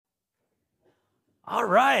All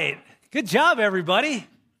right. Good job, everybody.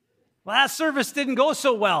 Last service didn't go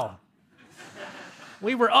so well.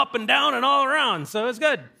 We were up and down and all around, so it's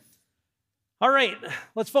good. All right,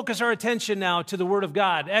 let's focus our attention now to the Word of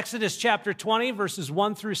God. Exodus chapter 20, verses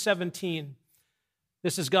 1 through 17.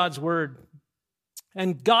 This is God's Word.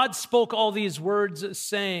 And God spoke all these words,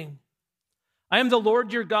 saying, I am the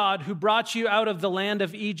Lord your God, who brought you out of the land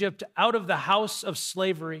of Egypt, out of the house of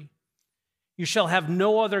slavery. You shall have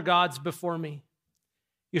no other gods before me.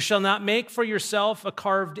 You shall not make for yourself a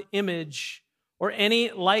carved image or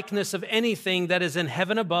any likeness of anything that is in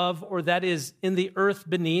heaven above, or that is in the earth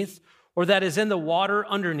beneath, or that is in the water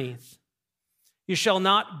underneath. You shall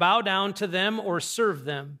not bow down to them or serve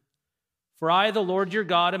them. For I, the Lord your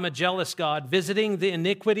God, am a jealous God, visiting the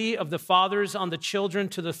iniquity of the fathers on the children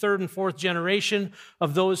to the third and fourth generation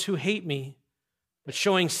of those who hate me, but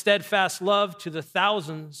showing steadfast love to the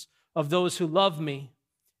thousands of those who love me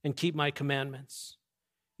and keep my commandments.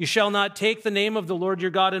 You shall not take the name of the Lord your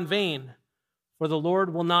God in vain, for the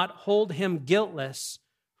Lord will not hold him guiltless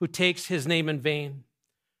who takes his name in vain.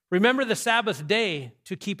 Remember the Sabbath day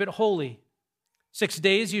to keep it holy. 6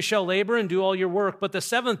 days you shall labor and do all your work, but the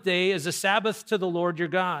seventh day is a Sabbath to the Lord your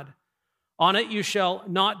God. On it you shall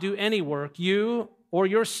not do any work, you or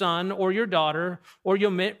your son or your daughter or your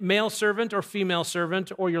male servant or female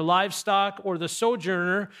servant or your livestock or the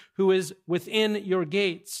sojourner who is within your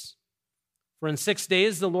gates. For in 6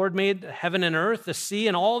 days the Lord made heaven and earth, the sea,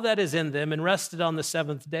 and all that is in them, and rested on the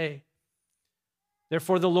seventh day.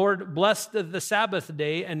 Therefore the Lord blessed the Sabbath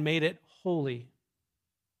day and made it holy.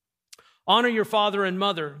 Honor your father and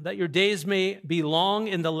mother, that your days may be long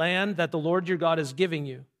in the land that the Lord your God is giving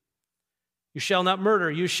you. You shall not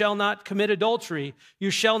murder, you shall not commit adultery,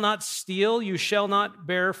 you shall not steal, you shall not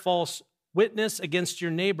bear false witness against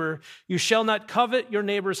your neighbor, you shall not covet your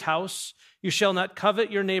neighbor's house, you shall not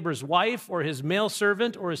covet your neighbor's wife or his male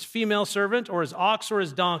servant or his female servant or his ox or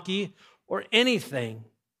his donkey or anything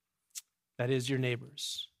that is your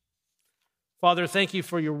neighbor's. Father, thank you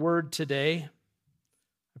for your word today.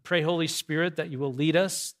 I pray, Holy Spirit, that you will lead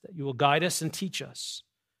us, that you will guide us and teach us.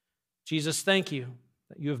 Jesus, thank you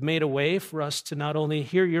that you have made a way for us to not only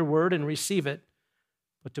hear your word and receive it,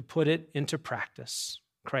 but to put it into practice.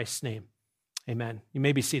 In Christ's name, amen. You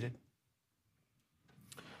may be seated.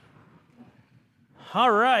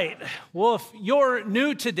 All right. Well, if you're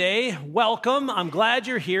new today, welcome. I'm glad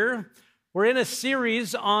you're here. We're in a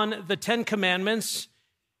series on the Ten Commandments,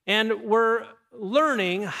 and we're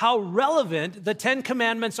learning how relevant the Ten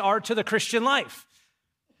Commandments are to the Christian life.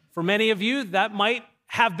 For many of you, that might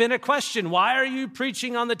have been a question. Why are you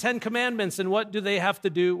preaching on the Ten Commandments, and what do they have to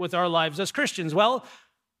do with our lives as Christians? Well,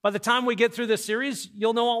 by the time we get through this series,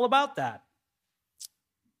 you'll know all about that.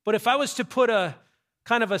 But if I was to put a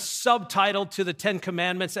kind of a subtitle to the Ten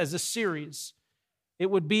Commandments as a series, it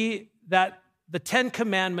would be that the Ten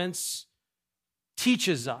Commandments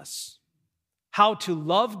teaches us how to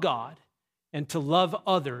love God and to love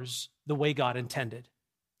others the way God intended.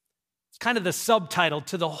 It's kind of the subtitle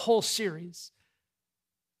to the whole series.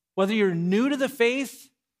 Whether you're new to the faith,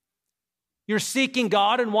 you're seeking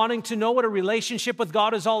God and wanting to know what a relationship with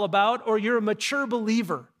God is all about, or you're a mature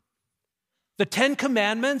believer, the Ten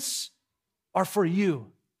Commandments are for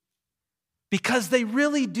you, because they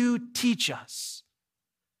really do teach us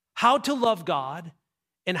how to love God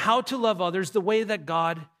and how to love others the way that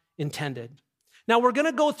God intended. Now, we're going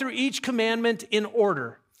to go through each commandment in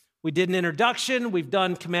order. We did an introduction. We've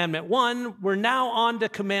done commandment 1. We're now on to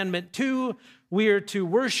commandment 2. We are to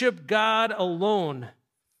worship God alone.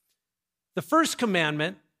 The first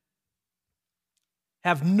commandment,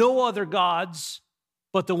 have no other gods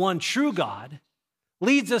but the one true God,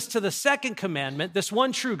 leads us to the second commandment. This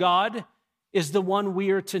one true God is the one we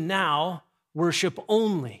are to now worship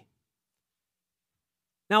only.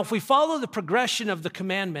 Now, if we follow the progression of the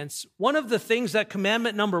commandments, one of the things that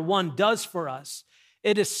commandment number 1 does for us,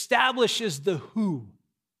 it establishes the who.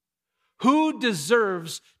 Who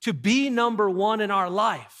deserves to be number 1 in our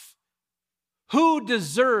life? Who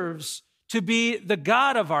deserves to be the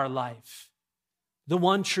God of our life? The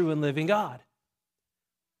one true and living God.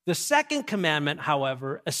 The second commandment,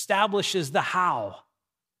 however, establishes the how.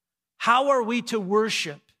 How are we to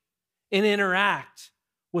worship and interact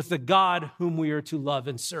with the God whom we are to love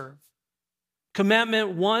and serve?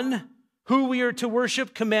 Commandment 1, who we are to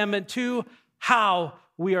worship. Commandment 2, how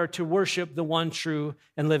we are to worship the one true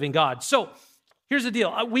and living God. So here's the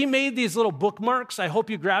deal. We made these little bookmarks. I hope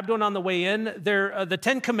you grabbed one on the way in. They're the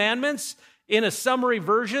 10 Commandments in a summary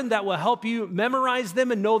version that will help you memorize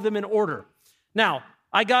them and know them in order. Now,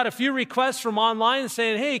 I got a few requests from online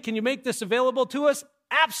saying, hey, can you make this available to us?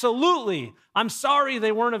 Absolutely. I'm sorry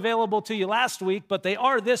they weren't available to you last week, but they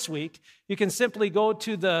are this week. You can simply go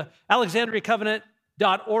to the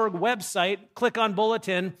alexandriacovenant.org website, click on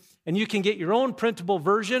Bulletin, and you can get your own printable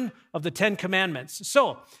version of the 10 Commandments.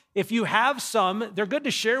 So if you have some, they're good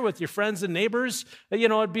to share with your friends and neighbors.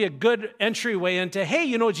 It'd be a good entryway into,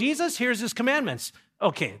 hey, Jesus, here's his commandments.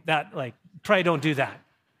 Okay, probably don't do that.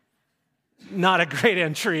 Not a great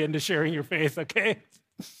entry into sharing your faith, okay?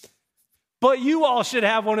 But you all should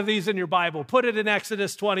have one of these in your Bible. Put it in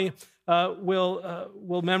Exodus 20.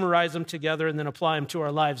 We'll memorize them together and then apply them to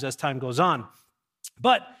our lives as time goes on.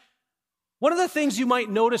 But one of the things you might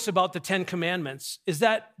notice about the 10 Commandments is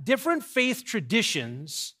that different faith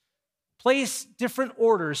traditions place different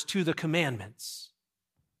orders to the commandments.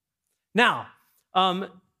 Now,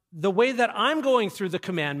 the way that I'm going through the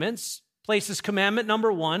commandments places commandment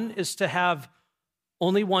number 1 is to have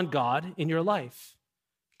only one God in your life.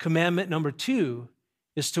 Commandment number 2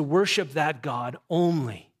 is to worship that God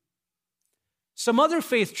only. Some other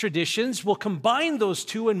faith traditions will combine those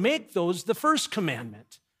two and make those the first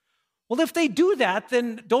commandment. Well, if they do that,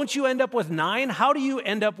 then don't you end up with 9? How do you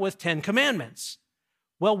end up with 10 commandments?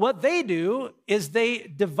 Well, what they do is they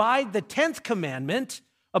divide the 10th commandment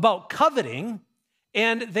about coveting,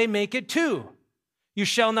 and they make it 2. You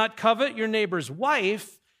shall not covet your neighbor's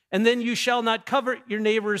wife, and then you shall not covet your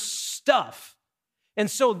neighbor's stuff. And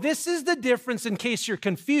so this is the difference, in case you're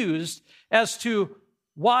confused, as to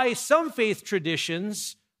why some faith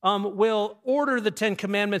traditions will order the 10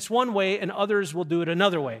 Commandments one way and others will do it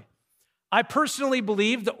another way. I personally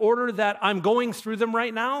believe the order that I'm going through them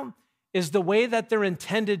right now is the way that they're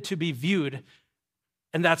intended to be viewed,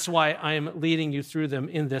 and that's why I'm leading you through them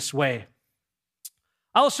in this way.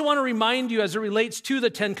 I also want to remind you, as it relates to the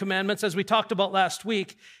 10 Commandments, as we talked about last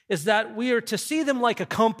week, is that we are to see them like a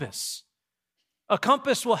compass. A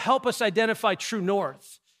compass will help us identify true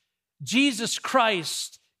north. Jesus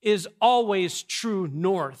Christ is always true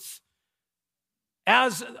north.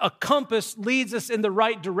 As a compass leads us in the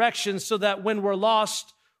right direction so that when we're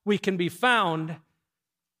lost, we can be found,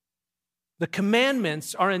 the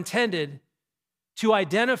commandments are intended to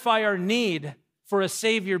identify our need for a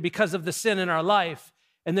Savior because of the sin in our life,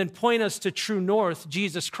 and then point us to true north,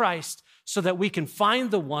 Jesus Christ, so that we can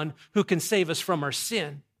find the one who can save us from our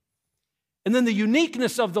sin. And then the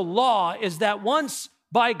uniqueness of the law is that once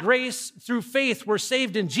by grace through faith we're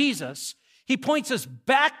saved in Jesus, he points us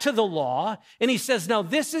back to the law, and he says, now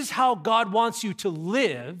this is how God wants you to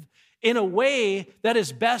live in a way that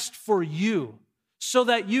is best for you, so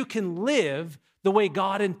that you can live the way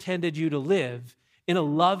God intended you to live in a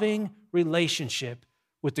loving relationship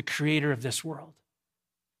with the creator of this world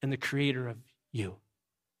and the creator of you.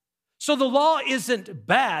 So the law isn't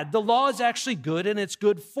bad. The law is actually good, and it's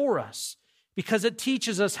good for us because it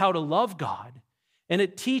teaches us how to love God, and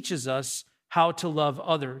it teaches us how to love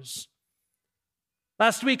others.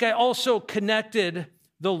 Last week, I also connected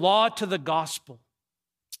the law to the gospel.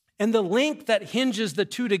 And the link that hinges the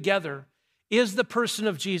two together is the person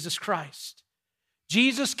of Jesus Christ.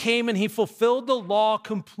 Jesus came and he fulfilled the law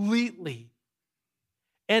completely.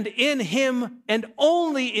 And in him, and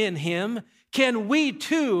only in him, can we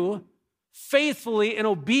too faithfully and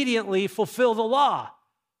obediently fulfill the law.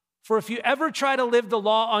 For if you ever try to live the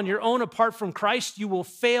law on your own apart from Christ, you will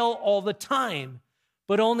fail all the time.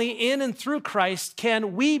 But only in and through Christ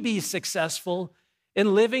can we be successful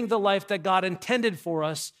in living the life that God intended for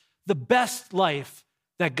us, the best life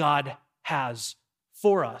that God has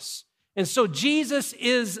for us. And so Jesus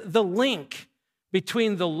is the link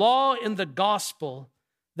between the law and the gospel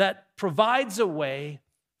that provides a way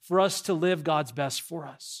for us to live God's best for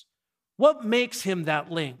us. What makes him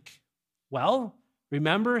that link? Well,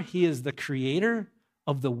 remember, he is the creator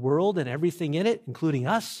of the world and everything in it, including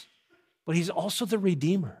us, but he's also the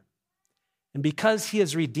redeemer. And because he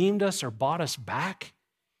has redeemed us or bought us back,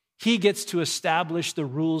 he gets to establish the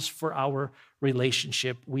rules for our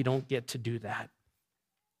relationship. We don't get to do that.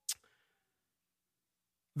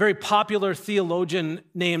 A very popular theologian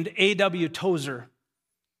named A.W. Tozer,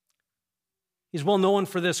 he's well known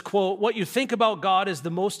for this quote, "What you think about God is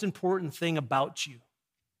the most important thing about you."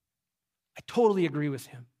 I totally agree with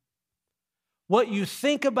him. What you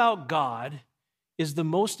think about God is the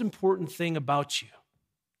most important thing about you.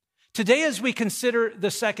 Today, as we consider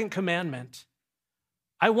the second commandment,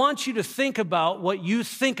 I want you to think about what you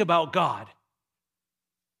think about God,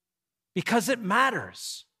 because it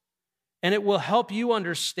matters, and it will help you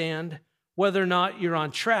understand whether or not you're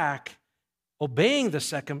on track obeying the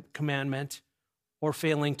second commandment or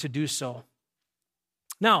failing to do so.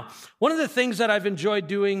 Now, one of the things that I've enjoyed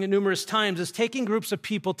doing numerous times is taking groups of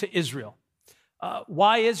people to Israel.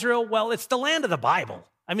 Why Israel? Well, it's the land of the Bible.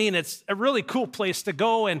 I mean, it's a really cool place to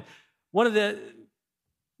go. And one of the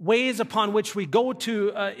ways upon which we go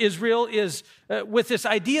to Israel is with this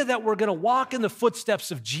idea that we're going to walk in the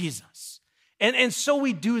footsteps of Jesus. And so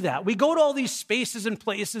we do that. We go to all these spaces and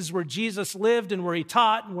places where Jesus lived and where he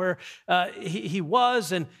taught and where he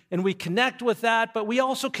was, and we connect with that. But we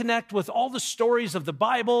also connect with all the stories of the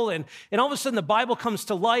Bible, and all of a sudden the Bible comes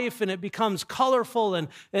to life and it becomes colorful and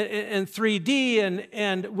 3D,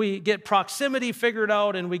 and we get proximity figured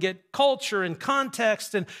out, and we get culture and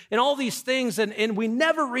context and all these things, and we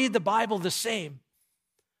never read the Bible the same.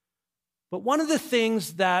 But one of the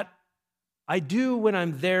things that I do when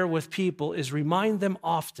I'm there with people is remind them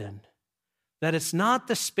often that it's not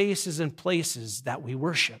the spaces and places that we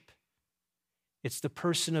worship. It's the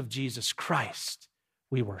person of Jesus Christ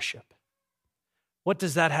we worship. What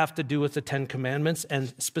does that have to do with the 10 Commandments,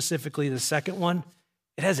 and specifically the second one?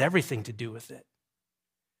 It has everything to do with it.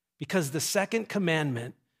 Because the second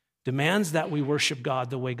commandment demands that we worship God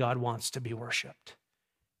the way God wants to be worshiped,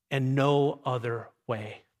 and no other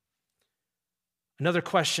way. Another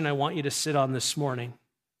question I want you to sit on this morning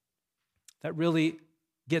that really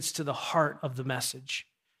gets to the heart of the message.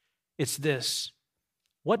 It's this: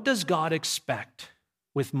 what does God expect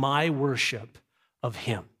with my worship of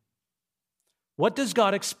him? What does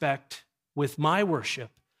God expect with my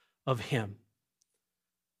worship of him?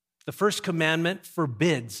 The first commandment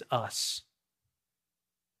forbids us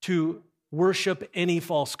to worship any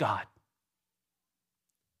false god.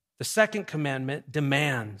 The second commandment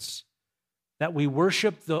demands that we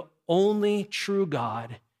worship the only true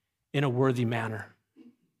God in a worthy manner,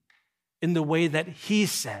 in the way that he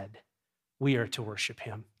said we are to worship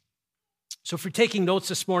him. So if you're taking notes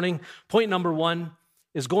this morning, point number 1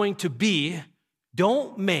 is going to be,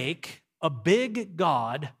 don't make a big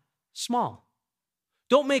God small.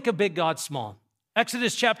 Don't make a big God small.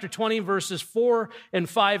 Exodus chapter 20, verses 4 and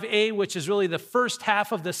 5a, which is really the first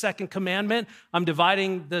half of the second commandment. I'm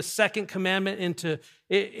dividing the second commandment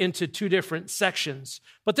into two different sections.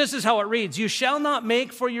 But this is how it reads: you shall not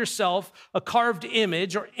make for yourself a carved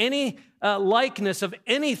image or any likeness of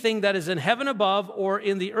anything that is in heaven above or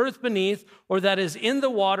in the earth beneath or that is in the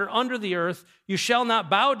water under the earth. You shall not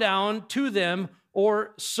bow down to them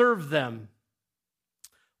or serve them.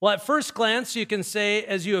 Well, at first glance, you can say,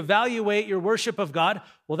 as you evaluate your worship of God,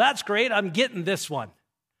 well, that's great. I'm getting this one.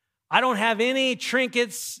 I don't have any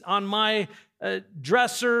trinkets on my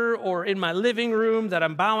dresser or in my living room that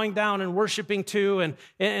I'm bowing down and worshiping to.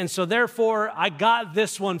 And so therefore, I got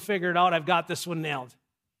this one figured out. I've got this one nailed.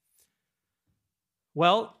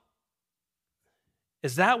 Well,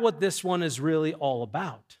 is that what this one is really all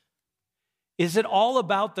about? Is it all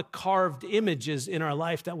about the carved images in our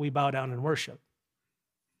life that we bow down and worship?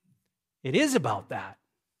 It is about that,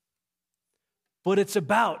 but it's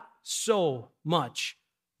about so much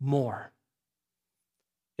more.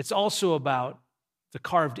 It's also about the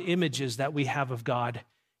carved images that we have of God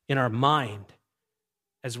in our mind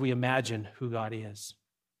as we imagine who God is.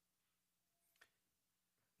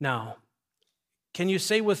 Now, can you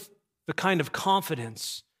say with the kind of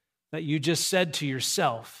confidence that you just said to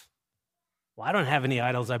yourself, well, I don't have any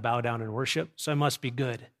idols I bow down and worship, so I must be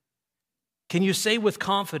good? Can you say with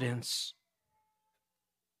confidence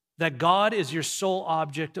that God is your sole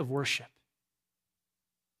object of worship?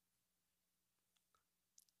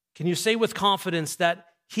 Can you say with confidence that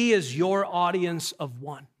he is your audience of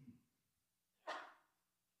one?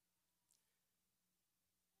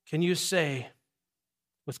 Can you say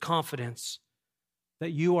with confidence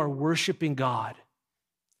that you are worshiping God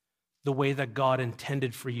the way that God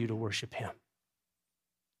intended for you to worship him?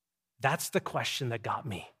 That's the question that got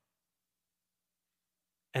me.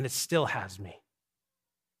 And it still has me.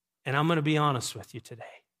 And I'm going to be honest with you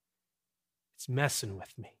today. It's messing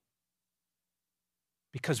with me.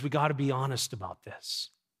 Because we got to be honest about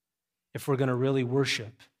this if we're going to really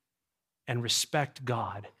worship and respect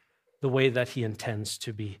God the way that he intends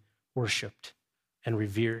to be worshiped and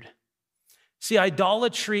revered. See,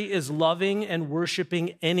 idolatry is loving and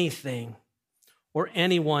worshiping anything or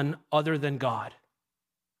anyone other than God.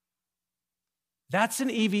 That's an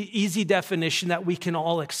easy definition that we can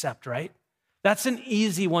all accept, right? That's an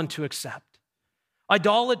easy one to accept.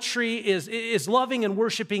 Idolatry is loving and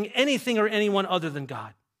worshiping anything or anyone other than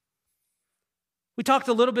God. We talked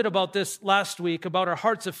a little bit about this last week, about our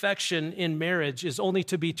heart's affection in marriage is only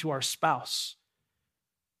to be to our spouse.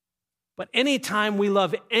 But anytime we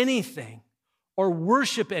love anything or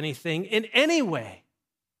worship anything in any way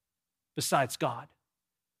besides God,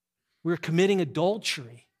 we're committing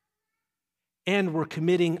adultery. And we're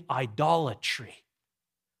committing idolatry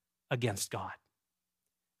against God.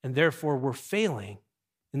 and therefore we're failing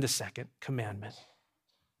in the second commandment.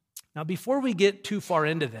 Now, before we get too far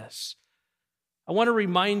into this, I want to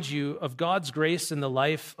remind you of God's grace in the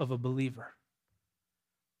life of a believer.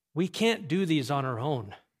 We can't do these on our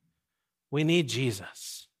own. We need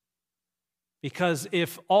Jesus. Because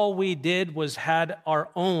if all we did was had our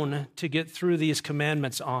own to get through these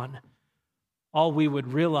commandments on, all we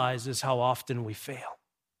would realize is how often we fail.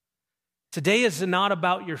 Today is not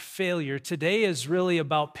about your failure. Today is really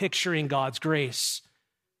about picturing God's grace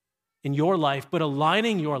in your life, but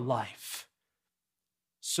aligning your life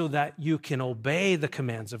so that you can obey the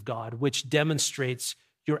commands of God, which demonstrates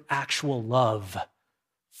your actual love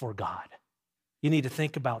for God. You need to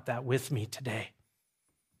think about that with me today.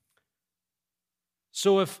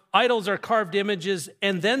 So if idols are carved images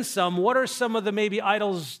and then some, what are some of the maybe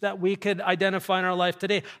idols that we could identify in our life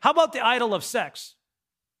today? How about the idol of sex?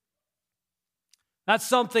 That's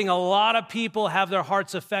something a lot of people have their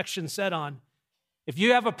heart's affection set on. If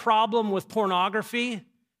you have a problem with pornography,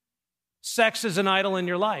 sex is an idol in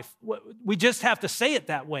your life. We just have to say it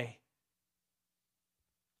that way.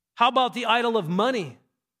 How about the idol of money?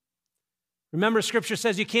 Remember, Scripture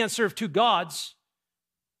says you can't serve two gods.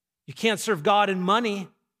 You can't serve God and money.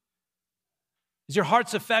 Is your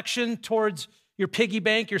heart's affection towards your piggy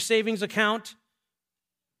bank, your savings account,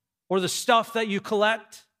 or the stuff that you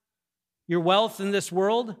collect, your wealth in this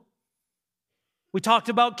world? We talked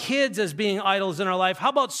about kids as being idols in our life. How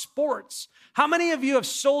about sports? How many of you have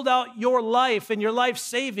sold out your life and your life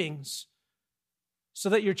savings so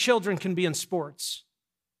that your children can be in sports?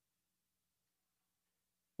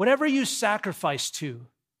 Whatever you sacrifice to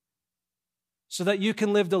so that you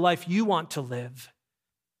can live the life you want to live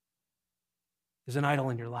is an idol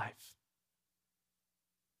in your life.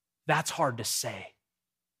 That's hard to say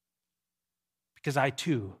because I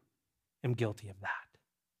too am guilty of that.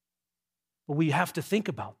 But we have to think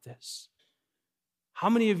about this. How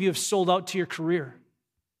many of you have sold out to your career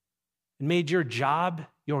and made your job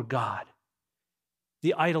your God,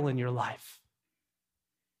 the idol in your life?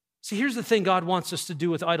 See, here's the thing God wants us to do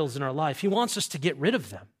with idols in our life. He wants us to get rid of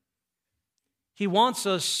them. He wants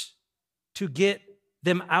us to get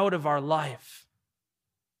them out of our life.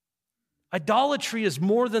 Idolatry is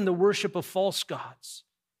more than the worship of false gods.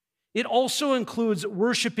 It also includes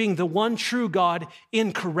worshiping the one true God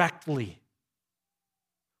incorrectly.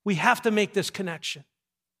 We have to make this connection.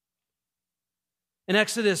 In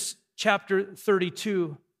Exodus chapter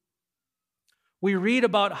 32, we read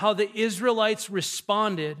about how the Israelites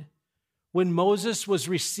responded when Moses was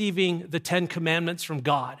receiving the 10 Commandments from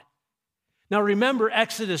God. Now remember,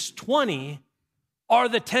 Exodus 20 are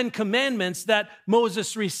the 10 Commandments that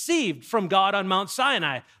Moses received from God on Mount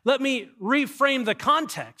Sinai. Let me reframe the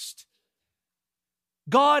context.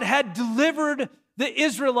 God had delivered the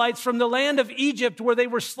Israelites from the land of Egypt where they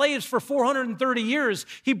were slaves for 430 years.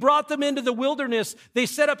 He brought them into the wilderness. They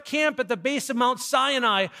set up camp at the base of Mount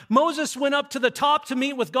Sinai. Moses went up to the top to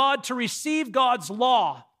meet with God to receive God's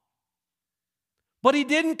law. But he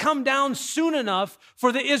didn't come down soon enough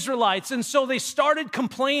for the Israelites. And so they started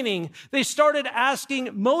complaining. They started asking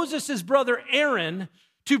Moses' brother Aaron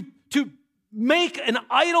to make an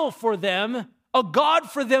idol for them, a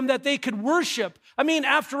God for them that they could worship. I mean,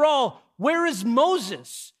 after all, where is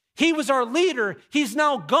Moses? He was our leader. He's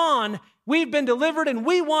now gone. We've been delivered, and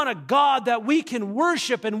we want a God that we can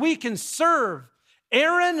worship and we can serve.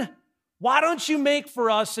 Aaron, why don't you make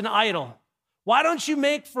for us an idol? Why don't you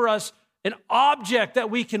make for us an object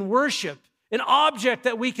that we can worship, an object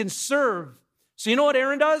that we can serve? So you know what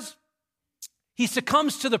Aaron does? He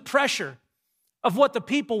succumbs to the pressure of what the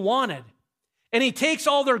people wanted. And he takes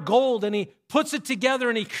all their gold and he puts it together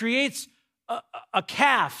and he creates a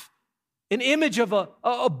calf, an image of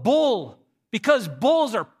a bull, because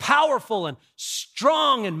bulls are powerful and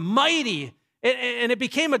strong and mighty. And it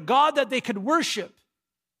became a god that they could worship.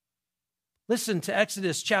 Listen to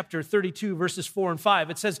Exodus chapter 32, verses 4 and 5.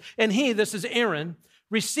 It says, and he, this is Aaron,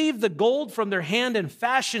 received the gold from their hand and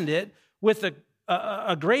fashioned it with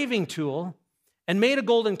a graving tool and made a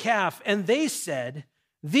golden calf. And they said,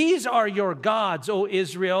 these are your gods, O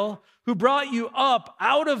Israel, who brought you up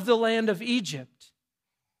out of the land of Egypt.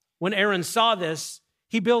 When Aaron saw this,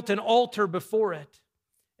 he built an altar before it.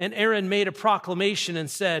 And Aaron made a proclamation and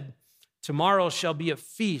said, tomorrow shall be a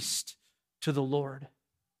feast to the Lord.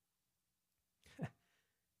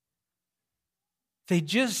 They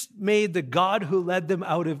just made the God who led them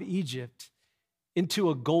out of Egypt into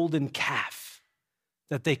a golden calf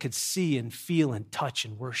that they could see and feel and touch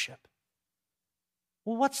and worship.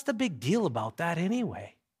 Well, what's the big deal about that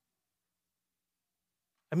anyway?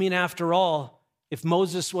 I mean, after all, if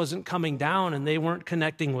Moses wasn't coming down and they weren't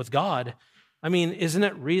connecting with God, I mean, isn't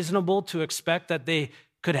it reasonable to expect that they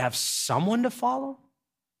could have someone to follow?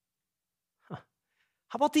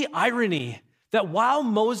 How about the irony that while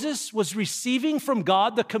Moses was receiving from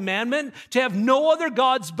God the commandment to have no other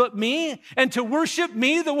gods but me and to worship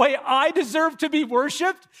me the way I deserve to be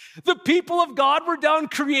worshiped, the people of God were down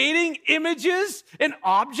creating images and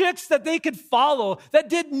objects that they could follow that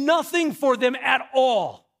did nothing for them at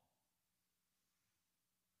all.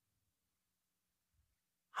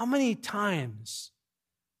 How many times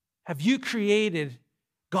have you created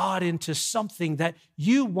God into something that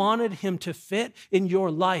you wanted him to fit in your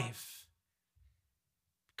life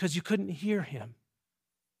because you couldn't hear him,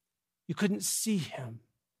 you couldn't see him,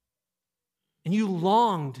 and you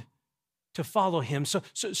longed to follow him, so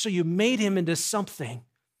you made him into something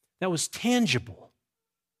that was tangible,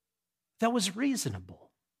 that was reasonable,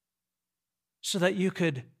 so that you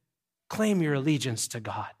could claim your allegiance to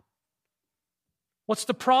God? What's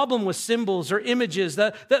the problem with symbols or images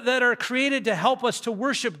that are created to help us to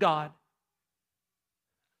worship God?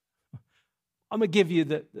 I'm going to give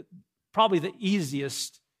you probably the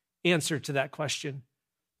easiest answer to that question.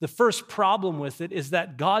 The first problem with it is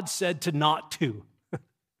that God said to not to.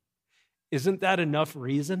 Isn't that enough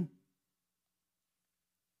reason?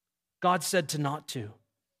 God said to not to.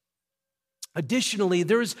 Additionally,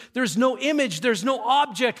 there's no image, there's no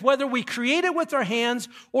object, whether we create it with our hands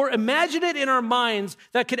or imagine it in our minds,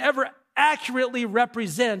 that could ever accurately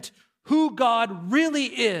represent who God really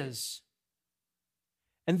is.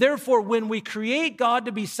 And therefore, when we create God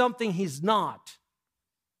to be something he's not,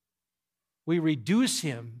 we reduce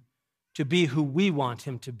him to be who we want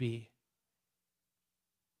him to be,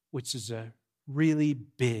 which is a really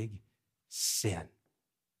big sin.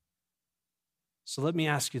 So let me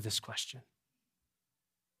ask you this question.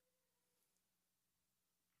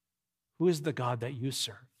 Who is the God that you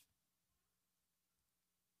serve?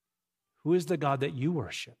 Who is the God that you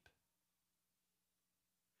worship?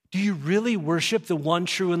 Do you really worship the one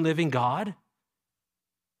true and living God?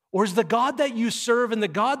 Or is the God that you serve and the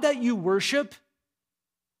God that you worship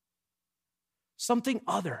something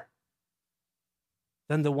other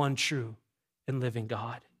than the one true and living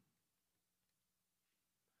God?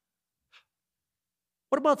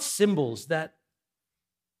 What about symbols that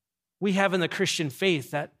we have in the Christian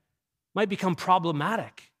faith that might become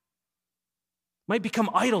problematic, might become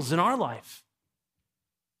idols in our life?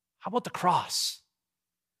 How about the cross?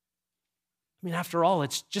 I mean, after all,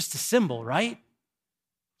 it's just a symbol, right?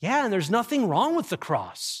 Yeah, and there's nothing wrong with the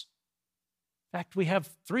cross. In fact, we have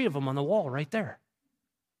 3 of them on the wall right there.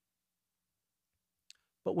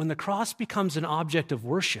 But when the cross becomes an object of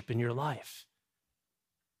worship in your life,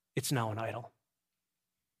 it's now an idol.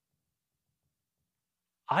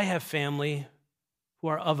 I have family who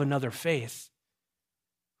are of another faith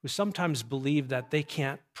who sometimes believe that they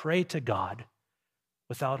can't pray to God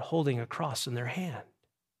without holding a cross in their hand.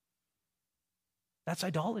 That's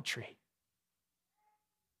idolatry.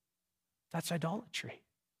 That's idolatry.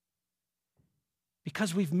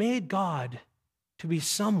 Because we've made God to be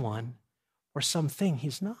someone or something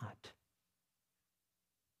he's not.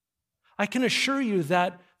 I can assure you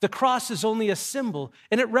that the cross is only a symbol,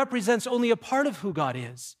 and it represents only a part of who God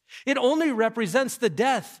is. It only represents the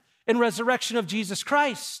death and resurrection of Jesus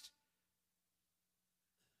Christ.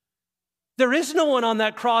 There is no one on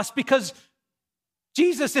that cross because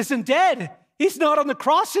Jesus isn't dead. He's not on the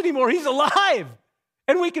cross anymore. He's alive.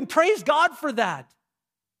 And we can praise God for that.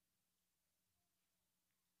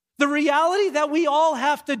 The reality that we all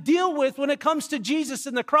have to deal with when it comes to Jesus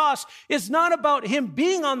and the cross is not about him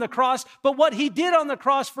being on the cross, but what he did on the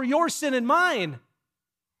cross for your sin and mine.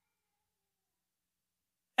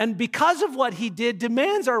 And because of what he did,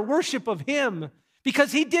 demands our worship of him,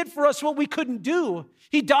 because he did for us what we couldn't do.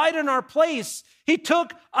 He died in our place. He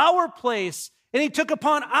took our place, and he took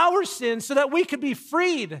upon our sin so that we could be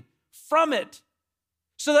freed from it,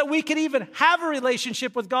 so that we can even have a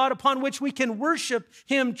relationship with God upon which we can worship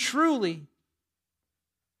him truly.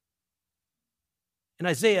 In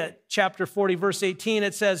Isaiah chapter 40, verse 18,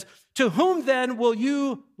 it says, "To whom then will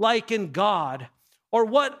you liken God? Or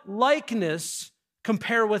what likeness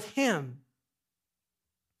compare with him?"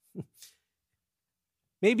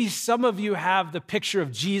 Maybe some of you have the picture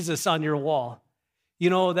of Jesus on your wall.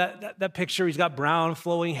 You know, that picture, he's got brown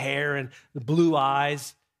flowing hair and the blue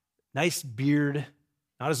eyes, nice beard.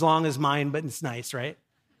 Not as long as mine, but it's nice, right?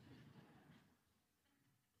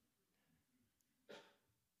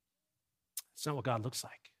 It's not what God looks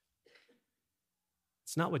like.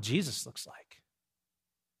 It's not what Jesus looks like.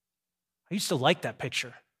 I used to like that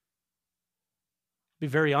picture. I'll be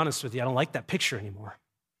very honest with you, I don't like that picture anymore.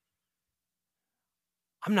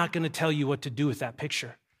 I'm not going to tell you what to do with that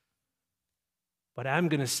picture. But I'm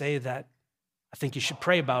going to say that I think you should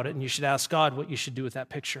pray about it and you should ask God what you should do with that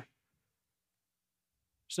picture.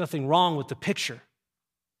 There's nothing wrong with the picture.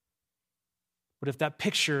 But if that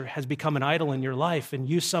picture has become an idol in your life and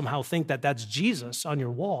you somehow think that that's Jesus on your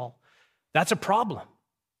wall, that's a problem.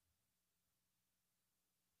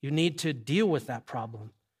 You need to deal with that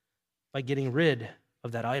problem by getting rid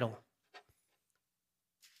of that idol.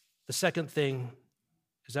 The second thing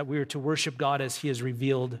is that we are to worship God as he is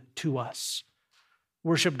revealed to us.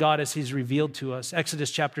 Worship God as he's revealed to us. Exodus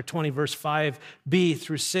chapter 20, verse 5b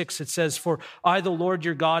through 6, it says, "For I, the Lord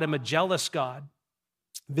your God, am a jealous God,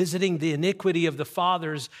 visiting the iniquity of the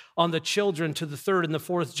fathers on the children to the third and the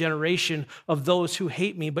fourth generation of those who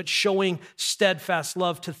hate me, but showing steadfast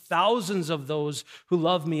love to thousands of those who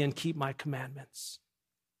love me and keep my commandments."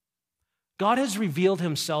 God has revealed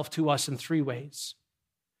himself to us in three ways.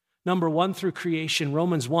 Number one, through creation.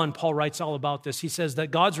 Romans 1, Paul writes all about this. He says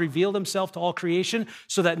that God's revealed himself to all creation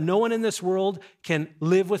so that no one in this world can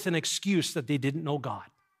live with an excuse that they didn't know God,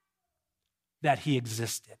 that he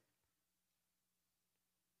existed.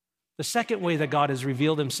 The second way that God has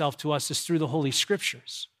revealed himself to us is through the Holy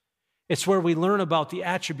Scriptures. It's where we learn about the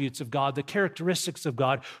attributes of God, the characteristics of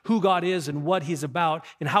God, who God is and what he's about,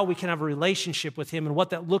 and how we can have a relationship with him and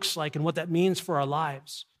what that looks like and what that means for our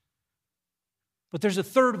lives. But there's a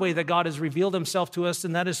third way that God has revealed himself to us,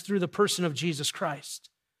 and that is through the person of Jesus Christ.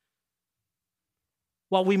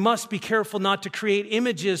 While we must be careful not to create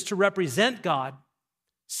images to represent God,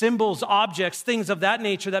 symbols, objects, things of that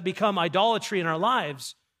nature that become idolatry in our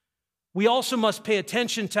lives, we also must pay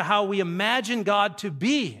attention to how we imagine God to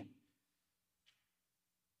be.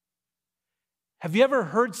 Have you ever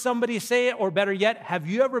heard somebody say it, or better yet, have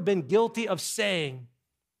you ever been guilty of saying,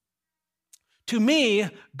 "To me,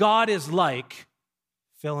 God is like,"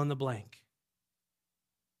 fill in the blank.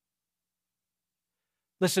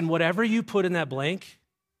 Listen, whatever you put in that blank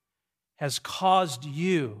has caused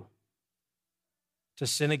you to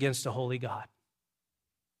sin against a holy God.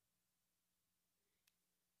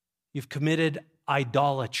 You've committed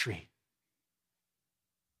idolatry.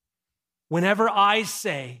 Whenever I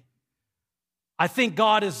say, "I think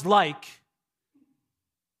God is like,"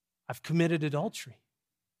 I've committed adultery.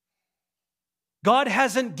 God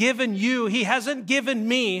hasn't given you, he hasn't given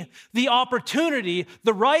me the opportunity,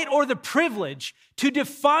 the right, or the privilege to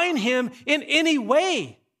define him in any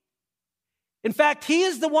way. In fact, he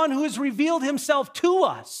is the one who has revealed himself to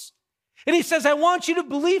us. And he says, "I want you to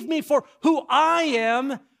believe me for who I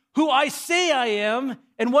am, who I say I am,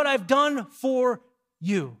 and what I've done for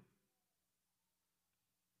you."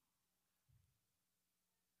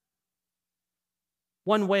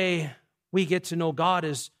 One way we get to know God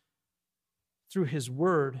is through his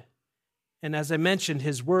word. And as I mentioned,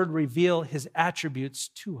 his word reveals his attributes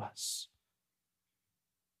to us.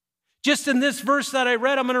 Just in this verse that I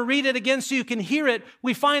read, I'm going to read it again so you can hear it.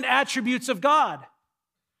 We find attributes of God.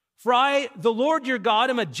 "For I, the Lord your God,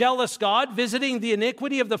 am a jealous God, visiting the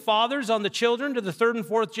iniquity of the fathers on the children to the third and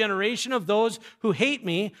fourth generation of those who hate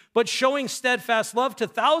me, but showing steadfast love to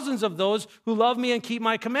thousands of those who love me and keep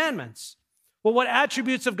my commandments." Well, what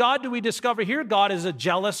attributes of God do we discover here? God is a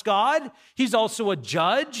jealous God. He's also a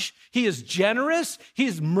judge. He is generous.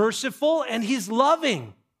 He's merciful, and he's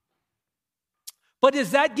loving. But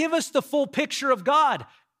does that give us the full picture of God?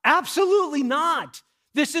 Absolutely not.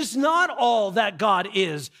 This is not all that God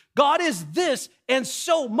is. God is this and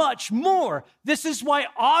so much more. This is why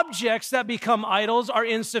objects that become idols are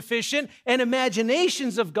insufficient and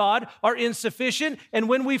imaginations of God are insufficient. And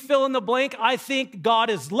when we fill in the blank, I think God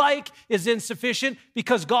is like is insufficient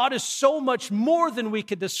because God is so much more than we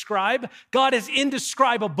could describe. God is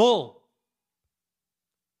indescribable.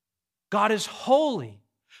 God is holy.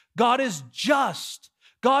 God is just.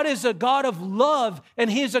 God is a God of love,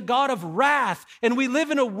 and he is a God of wrath. And we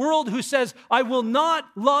live in a world who says, "I will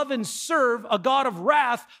not love and serve a God of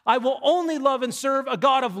wrath. I will only love and serve a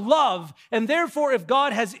God of love." And therefore, if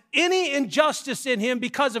God has any injustice in him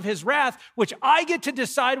because of his wrath, which I get to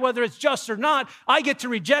decide whether it's just or not, I get to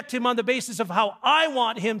reject him on the basis of how I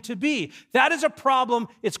want him to be. That is a problem.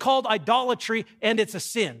 It's called idolatry, and it's a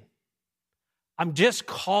sin. I'm just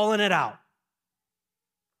calling it out.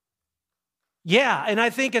 Yeah, and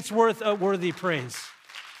I think it's worth a worthy praise.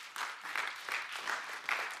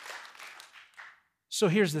 So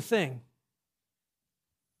here's the thing.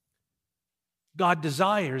 God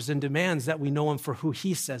desires and demands that we know him for who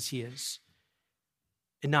he says he is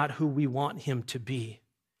and not who we want him to be.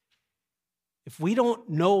 If we don't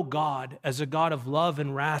know God as a God of love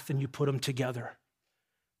and wrath and you put them together,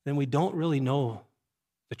 then we don't really know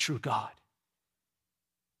the true God.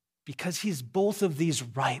 Because he's both of these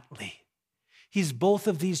rightly. He's both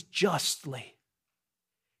of these justly.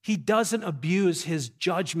 He doesn't abuse his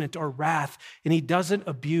judgment or wrath, and he doesn't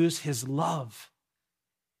abuse his love.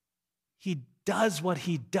 He does what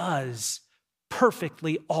he does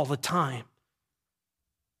perfectly all the time.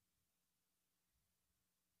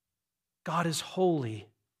 God is holy.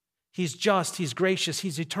 He's just, he's gracious,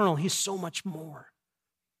 he's eternal, he's so much more.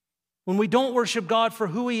 When we don't worship God for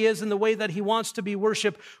who he is and the way that he wants to be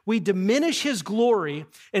worshiped, we diminish his glory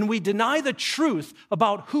and we deny the truth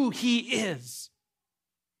about who he is.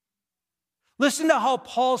 Listen to how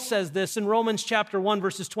Paul says this in Romans chapter 1,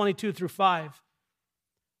 verses 22 through 5.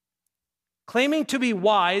 Claiming to be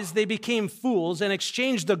wise, they became fools and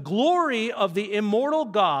exchanged the glory of the immortal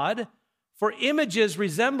God for images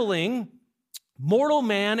resembling mortal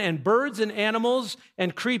man and birds and animals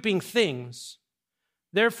and creeping things.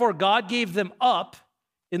 Therefore, God gave them up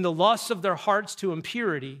in the lusts of their hearts to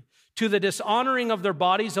impurity, to the dishonoring of their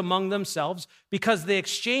bodies among themselves, because they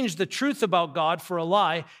exchanged the truth about God for a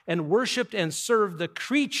lie and worshiped and served the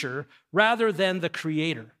creature rather than the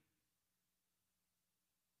Creator.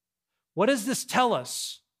 What does this tell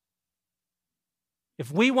us?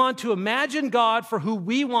 If we want to imagine God for who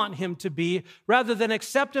we want him to be, rather than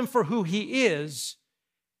accept him for who he is,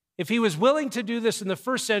 if he was willing to do this in the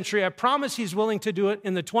first century, I promise he's willing to do it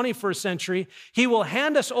in the 21st century. He will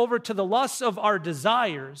hand us over to the lusts of our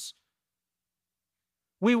desires.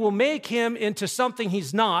 We will make him into something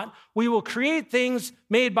he's not. We will create things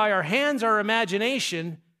made by our hands, our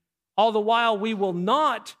imagination, all the while we will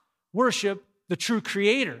not worship the true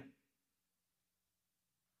Creator.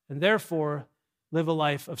 And therefore, live a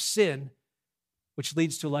life of sin, which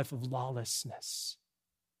leads to a life of lawlessness.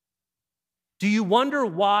 Do you wonder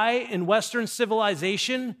why in Western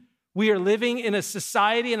civilization we are living in a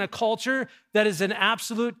society and a culture that is an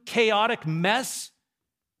absolute chaotic mess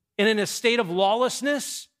and in a state of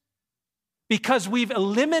lawlessness? Because we've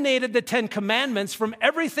eliminated the 10 Commandments from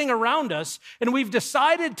everything around us, and we've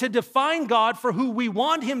decided to define God for who we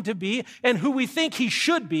want him to be and who we think he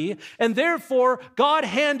should be, and therefore God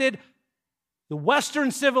handed the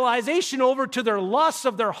Western civilization over to their lusts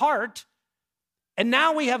of their heart. And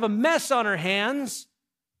now we have a mess on our hands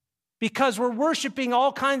because we're worshiping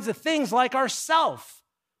all kinds of things like ourself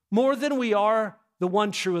more than we are the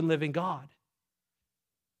one true and living God.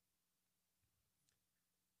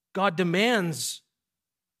 God demands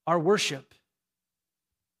our worship,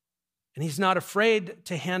 and he's not afraid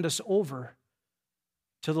to hand us over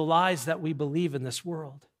to the lies that we believe in this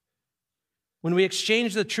world. When we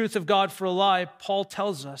exchange the truth of God for a lie, Paul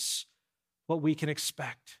tells us what we can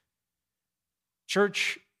expect.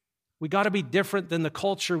 Church, we got to be different than the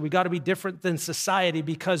culture. We got to be different than society,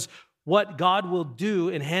 because what God will do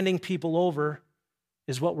in handing people over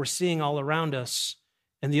is what we're seeing all around us.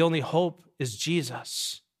 And the only hope is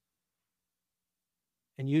Jesus.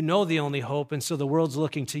 And you know the only hope, and so the world's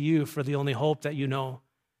looking to you for the only hope that you know.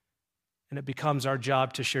 And it becomes our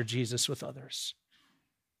job to share Jesus with others.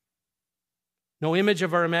 No image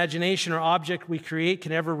of our imagination or object we create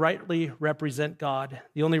can ever rightly represent God.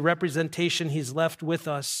 The only representation he's left with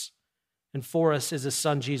us and for us is his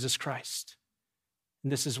Son, Jesus Christ.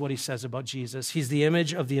 And this is what he says about Jesus. He's the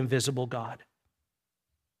image of the invisible God.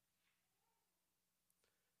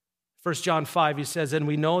 1 John 5, he says, "And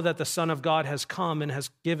we know that the Son of God has come and has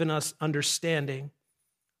given us understanding,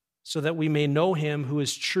 so that we may know him who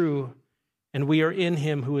is true, and we are in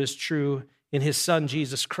him who is true, in his Son,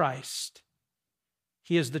 Jesus Christ.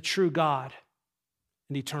 He is the true God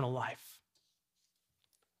and eternal life."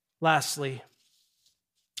 Lastly,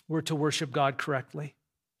 we're to worship God correctly.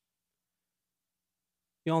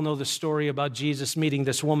 You all know the story about Jesus meeting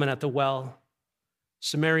this woman at the well,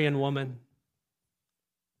 Samaritan woman.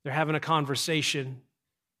 They're having a conversation,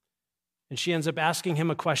 and she ends up asking him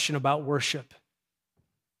a question about worship.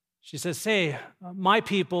 She says, "Hey, my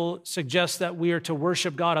people suggest that we are to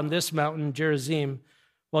worship God on this mountain, Gerizim,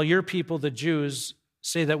 while your people, the Jews,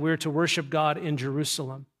 say that we're to worship God in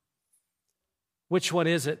Jerusalem. Which one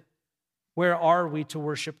is it? Where are we to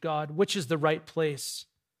worship God? Which is the right place?"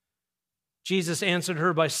 Jesus answered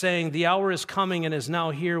her by saying, "The hour is coming and is now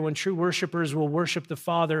here when true worshipers will worship the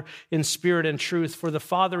Father in spirit and truth, for the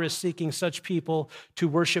Father is seeking such people to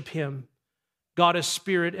worship him. God is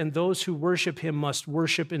spirit, and those who worship him must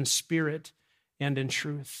worship in spirit and in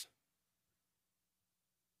truth."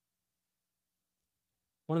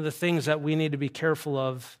 One of the things that we need to be careful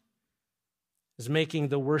of is making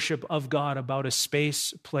the worship of God about a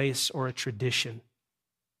space, place, or a tradition.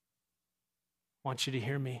 I want you to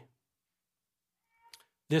hear me.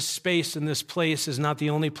 This space and this place is not the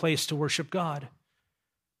only place to worship God.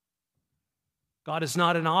 God is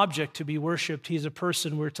not an object to be worshiped. He's a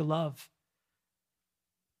person we're to love.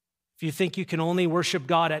 If you think you can only worship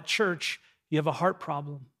God at church, you have a heart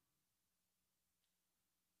problem.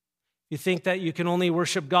 You think that you can only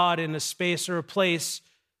worship God in a space or a place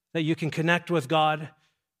that you can connect with God,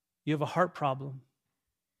 you have a heart problem.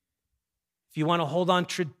 If you want to hold on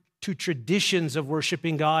to traditions of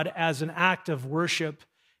worshiping God as an act of worship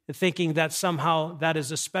and thinking that somehow that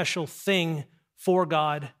is a special thing for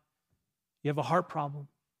God, you have a heart problem.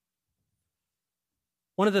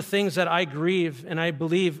 One of the things that I grieve, and I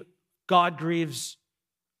believe God grieves,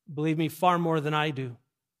 believe me, far more than I do,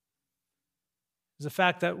 is the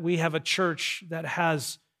fact that we have a church that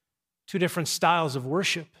has two different styles of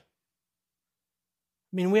worship. I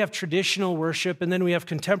mean, we have traditional worship and then we have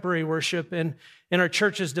contemporary worship, and our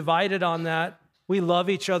church is divided on that. We love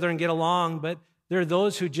each other and get along, but there are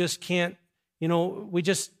those who just can't, I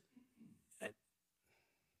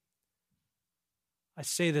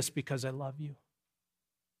say this because I love you.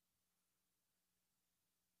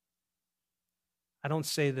 I don't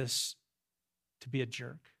say this to be a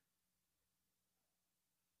jerk.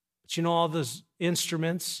 But all those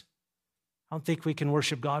instruments, I don't think we can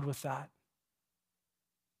worship God with that.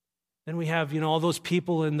 Then we have, all those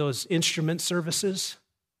people in those instrument services.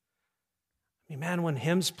 I mean, man, when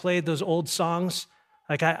hymns played, those old songs,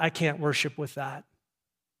 like I can't worship with that.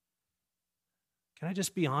 Can I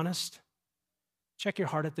just be honest? Check your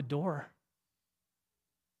heart at the door.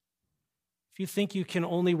 If you think you can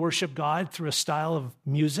only worship God through a style of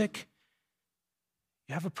music,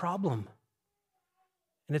 you have a problem.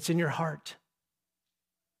 And it's in your heart.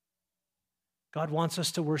 God wants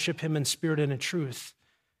us to worship him in spirit and in truth,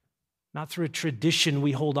 not through a tradition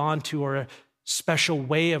we hold on to or a special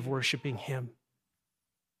way of worshiping him.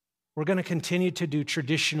 We're going to continue to do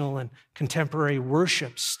traditional and contemporary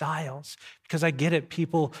worship styles because I get it,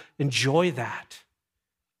 people enjoy that.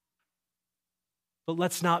 But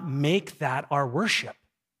let's not make that our worship.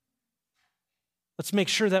 Let's make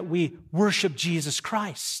sure that we worship Jesus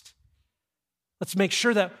Christ. Let's make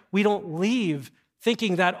sure that we don't leave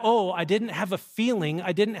thinking that, I didn't have a feeling,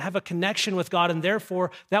 I didn't have a connection with God, and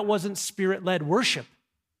therefore that wasn't spirit-led worship.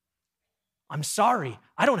 I'm sorry,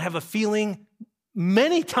 I don't have a feeling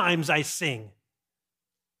many times I sing.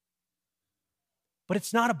 But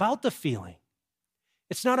it's not about the feeling.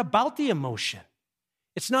 It's not about the emotion.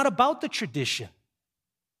 It's not about the tradition.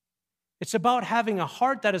 It's about having a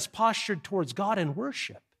heart that is postured towards God in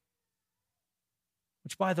worship.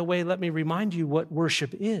 Which, by the way, let me remind you what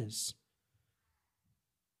worship is.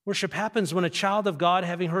 Worship happens when a child of God,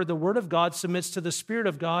 having heard the word of God, submits to the Spirit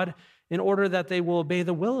of God in order that they will obey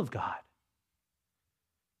the will of God.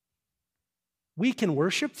 We can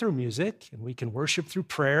worship through music, and we can worship through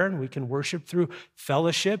prayer, and we can worship through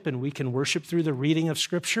fellowship, and we can worship through the reading of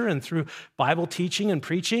Scripture and through Bible teaching and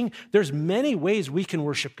preaching. There's many ways we can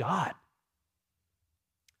worship God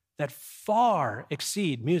that far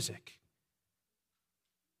exceed music.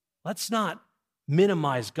 Let's not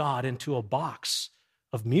minimize God into a box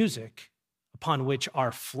of music upon which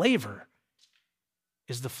our flavor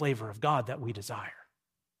is the flavor of God that we desire.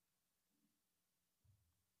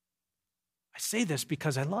 I say this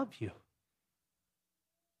because I love you.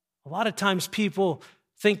 A lot of times people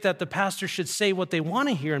think that the pastor should say what they want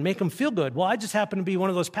to hear and make them feel good. Well, I just happen to be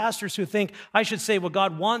one of those pastors who think I should say what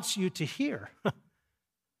God wants you to hear.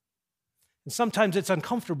 And sometimes it's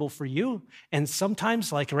uncomfortable for you, and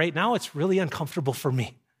sometimes, like right now, it's really uncomfortable for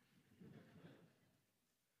me.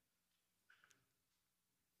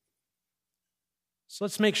 So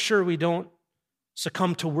let's make sure we don't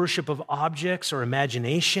succumb to worship of objects or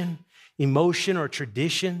imagination, emotion or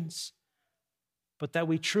traditions, but that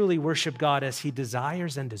we truly worship God as he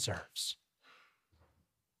desires and deserves.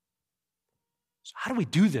 So how do we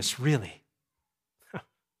do this really?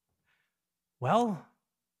 Well,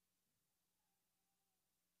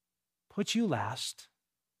 put you last,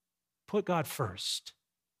 put God first,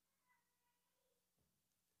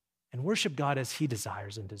 and worship God as he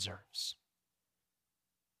desires and deserves.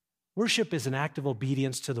 Worship is an act of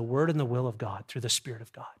obedience to the word and the will of God through the Spirit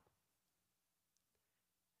of God.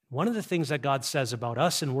 One of the things that God says about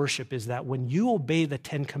us in worship is that when you obey the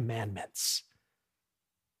 10 Commandments,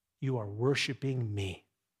 you are worshiping me.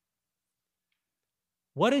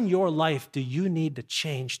 What in your life do you need to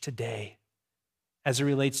change today as it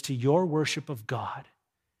relates to your worship of God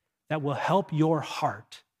that will help your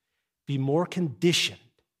heart be more conditioned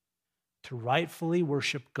to rightfully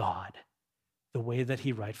worship God the way that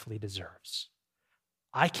he rightfully deserves?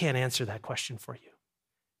 I can't answer that question for you.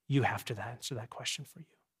 You have to answer that question for you.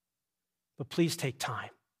 But please take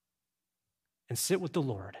time and sit with the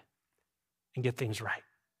Lord and get things right.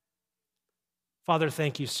 Father,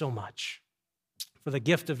 thank you so much for the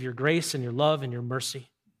gift of your grace and your love and your mercy.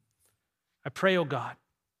 I pray, oh God,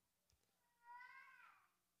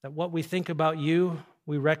 that what we think about you,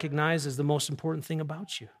 we recognize as the most important thing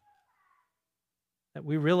about you. That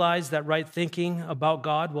we realize that right thinking about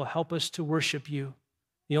God will help us to worship you,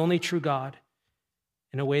 the only true God,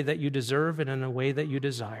 in a way that you deserve and in a way that you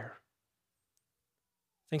desire.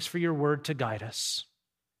 Thanks for your word to guide us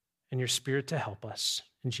and your Spirit to help us.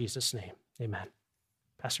 In Jesus' name, amen.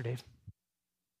 Pastor Dave.